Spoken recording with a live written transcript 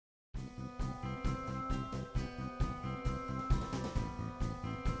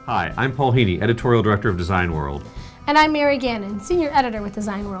Hi, I'm Paul Heney, Editorial Director of Design World. And I'm Mary Gannon, Senior Editor with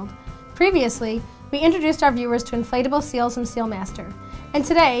Design World. Previously, we introduced our viewers to inflatable seals from SealMaster. And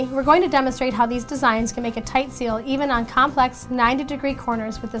today, we're going to demonstrate how these designs can make a tight seal even on complex 90-degree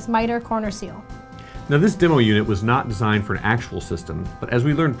corners with this miter corner seal. Now, this demo unit was not designed for an actual system, but as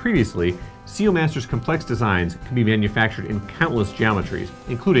we learned previously, SealMaster's complex designs can be manufactured in countless geometries,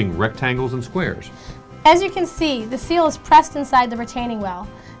 including rectangles and squares. As you can see, the seal is pressed inside the retaining well.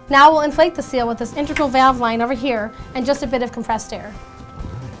 Now we'll inflate the seal with this integral valve line over here and just a bit of compressed air.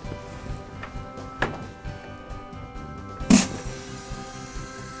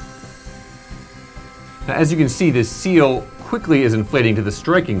 Now, as you can see, this seal quickly is inflating to the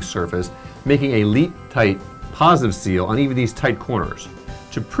striking surface, making a leak-tight, positive seal on even these tight corners.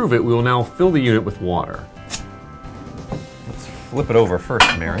 To prove it, we will now fill the unit with water. Let's flip it over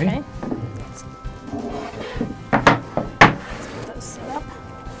first, Mary. Okay.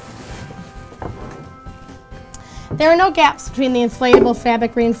 There are no gaps between the inflatable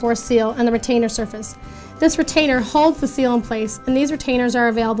fabric reinforced seal and the retainer surface. This retainer holds the seal in place, and these retainers are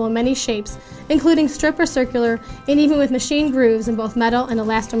available in many shapes, including strip or circular, and even with machine grooves in both metal and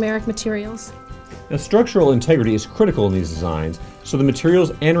elastomeric materials. Now, structural integrity is critical in these designs, so the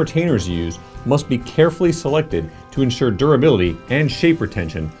materials and retainers used must be carefully selected to ensure durability and shape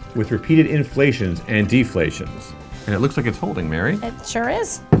retention with repeated inflations and deflations. And it looks like it's holding, Mary. It sure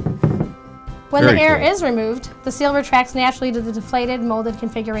is. When Very the air cool. is removed, the seal retracts naturally to the deflated, molded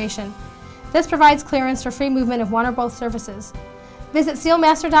configuration. This provides clearance for free movement of one or both surfaces. Visit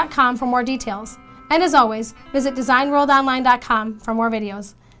sealmaster.com for more details. And as always, visit designworldonline.com for more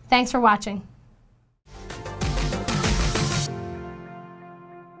videos. Thanks for watching.